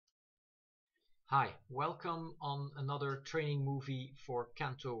Hi, welcome on another training movie for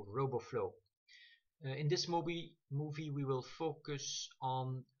Canto Roboflow. In this movie we will focus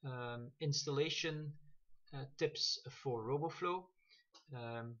on installation tips for Roboflow.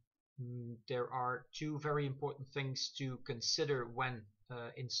 Um, there are two very important things to consider when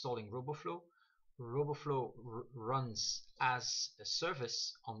installing Roboflow. Roboflow runs as a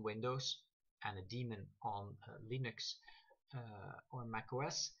service on Windows and a daemon on Linux or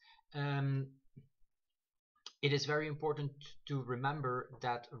macOS. It is very important to remember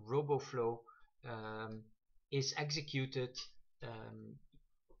that Roboflow is executed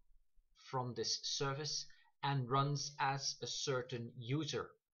from this service and runs as a certain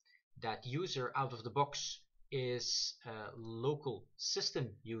user. That user out of the box is a local system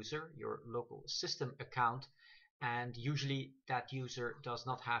user, your local system account, and usually that user does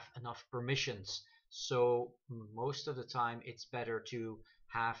not have enough permissions. So most of the time it's better to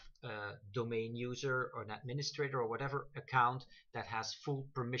have a domain user or an administrator or whatever account that has full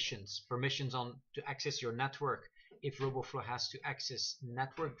permissions on to access your network. If Roboflow has to access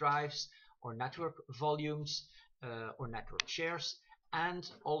network drives or network volumes or network shares. And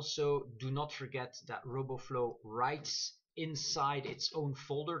also do not forget that Roboflow writes inside its own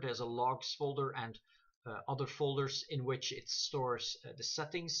folder. There's a logs folder and other folders in which it stores the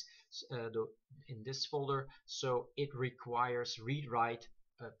settings in this folder, so it requires read-write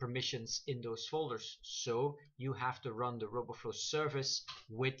permissions in those folders. So you have to run the Roboflow service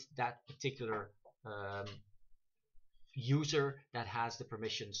with that particular user that has the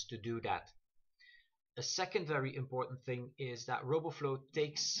permissions to do that. A second very important thing is that Roboflow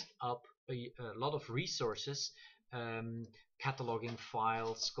takes up a lot of resources, cataloging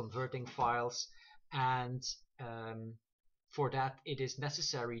files, converting files, and for that it is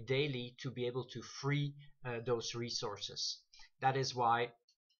necessary daily to be able to free those resources. That is why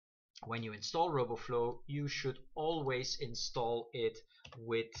when you install Roboflow, you should always install it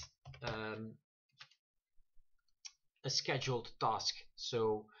with a scheduled task.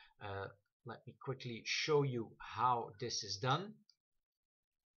 So let me quickly show you how this is done.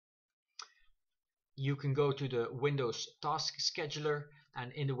 You can go to the Windows Task Scheduler,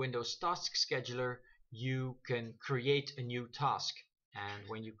 and in the Windows Task Scheduler you can create a new task. And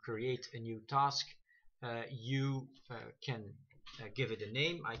when you create a new task, you can give it a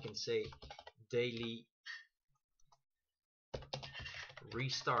name. I can say daily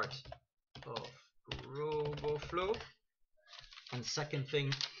restart of Roboflow. And second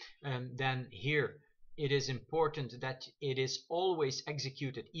thing, then here it is important that it is always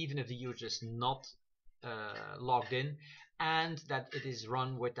executed even if the user is not logged in, and that it is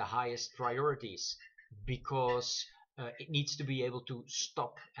run with the highest priorities, because it needs to be able to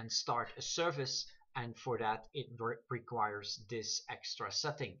stop and start a service, and for that it requires this extra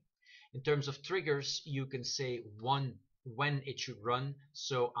setting. In terms of triggers, you can say when it should run.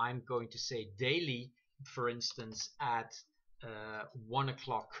 So I'm going to say daily, for instance, at 1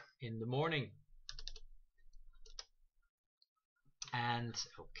 o'clock in the morning. And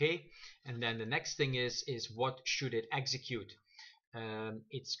okay, and then the next thing is what should it execute?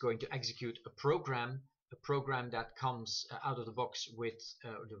 It's going to execute a program that comes out of the box with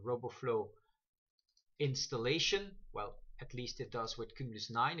the Roboflow installation. Well, at least it does with Cumulus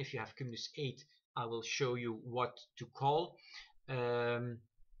 9. If you have Cumulus 8, I will show you what to call.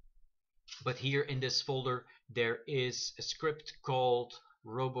 But here in this folder there is a script called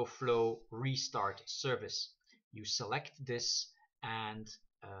Roboflow Restart Service. You select this, and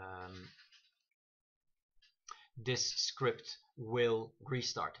this script will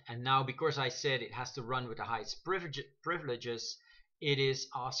restart. And now, because I said it has to run with the highest privileges, it is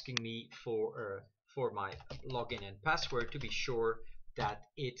asking me for my login and password to be sure that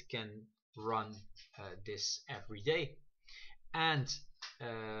it can run this every day. And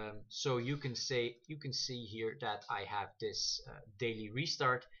so you can see here that I have this daily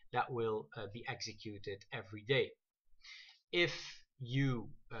restart that will be executed every day. If you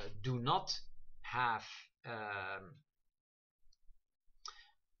do not have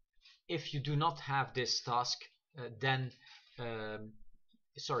this task, then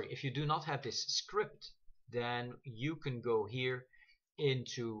if you do not have this script, then you can go here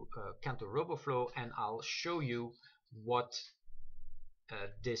into Canto Roboflow, and I'll show you what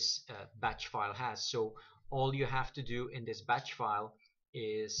this batch file has. So all you have to do in this batch file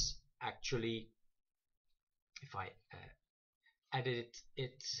is actually, if I edit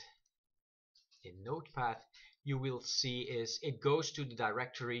it in Notepad, you will see is it goes to the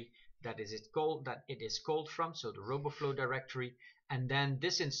directory that it is called from, so the Roboflow directory, and then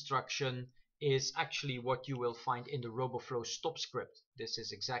this instruction is actually what you will find in the Roboflow stop script. This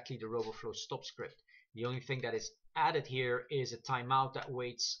is exactly the Roboflow stop script. The only thing that is added here is a timeout that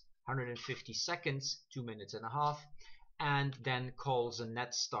waits 150 seconds, 2 minutes and a half, and then calls a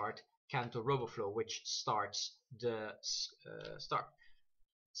net start Canto Roboflow, which starts the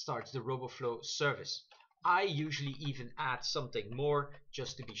Roboflow service. I usually even add something more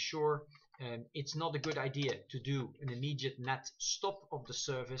just to be sure. It's not a good idea to do an immediate net stop of the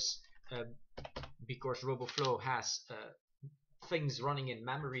service because Roboflow has things running in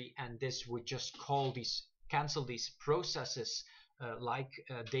memory, and this would just cancel these processes like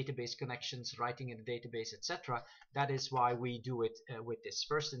database connections, writing in the database, etc. That is why we do it with this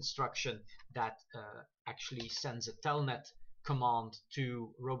first instruction that actually sends a telnet command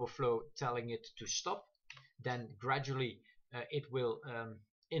to Roboflow telling it to stop. Then gradually it will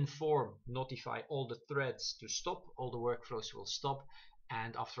notify all the threads to stop, all the workflows will stop,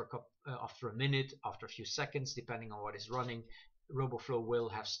 and after a minute, after a few seconds, depending on what is running, Roboflow will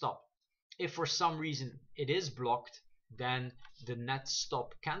have stopped. If for some reason it is blocked, then the net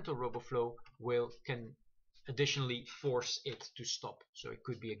stop Canto Roboflow can additionally force it to stop. So it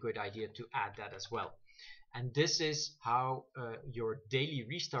could be a good idea to add that as well. And this is how your daily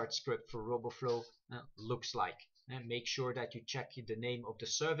restart script for Roboflow looks like. And make sure that you check the name of the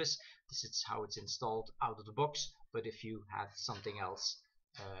service. This is how it's installed out of the box. But if you had something else,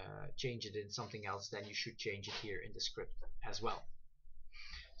 change it in something else, then you should change it here in the script as well.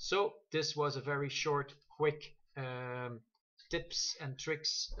 So this was a very short, quick tips and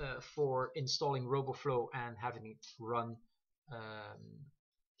tricks for installing Roboflow and having it run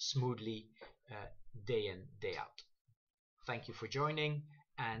smoothly day in, day out. Thank you for joining,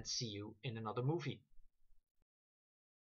 and see you in another movie.